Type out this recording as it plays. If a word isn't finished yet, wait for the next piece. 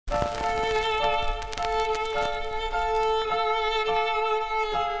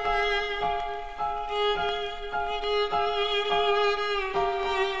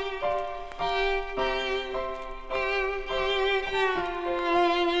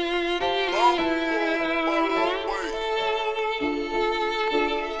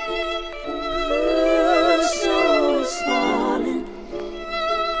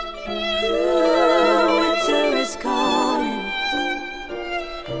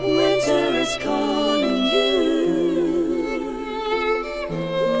is calling you.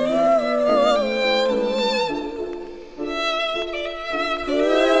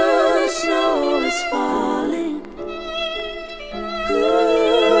 Ooh, snow is falling.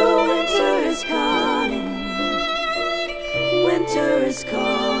 Ooh, winter is calling. Winter is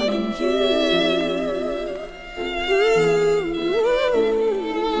calling you.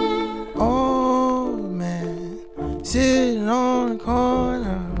 Old man sitting on the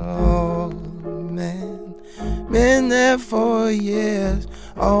corner. Old man been there for years.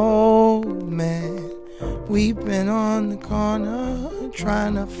 Old man weeping on the corner,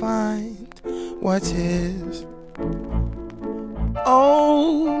 trying to find what's his.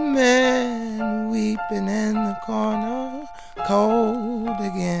 Old man weeping in the corner, cold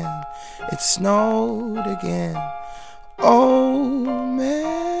again, it snowed again. Old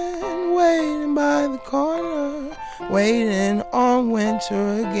man waiting by the corner, waiting on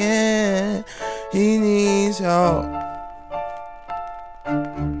winter again. He needs help.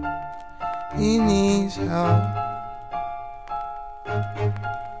 He needs help.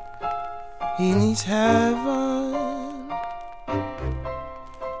 He needs heaven.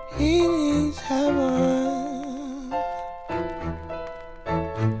 He needs heaven.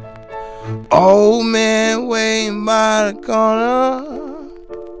 Old man waiting by the corner.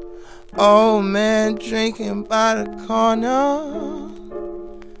 Old man drinking by the corner,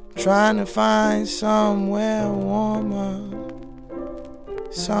 trying to find somewhere warmer,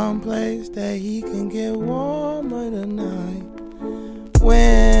 someplace that he can get warmer tonight.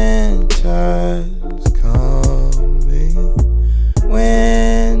 Winter's coming.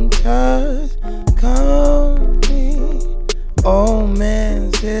 Winter's coming. Old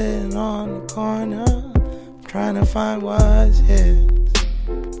man sitting on the corner, trying to find what's his.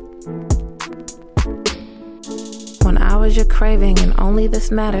 When I was your craving and only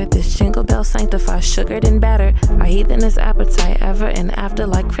this mattered, this jingle bell sanctified, sugared and battered, our heathenist appetite ever and after,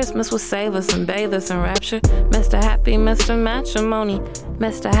 like Christmas would save us and bathe us in rapture. Mr. Happy, Mr. Matrimony,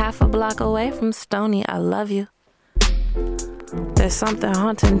 Mr. Half a block away from Stony, I love you. There's something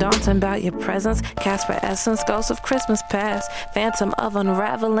haunting, daunting about your presence. Casper essence, ghost of Christmas past. Phantom of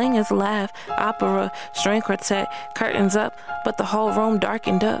unraveling his laugh. Opera, string quartet, curtains up, but the whole room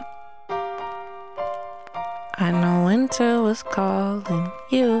darkened up. I know winter was calling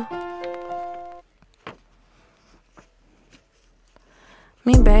you.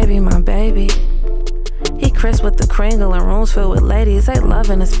 Me baby, my baby. He crisp with the kringle and rooms filled with ladies. They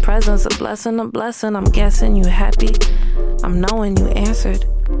loving his presence, a blessing, a blessing. I'm guessing you happy. I'm knowing you answered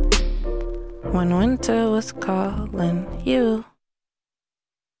when winter was calling you.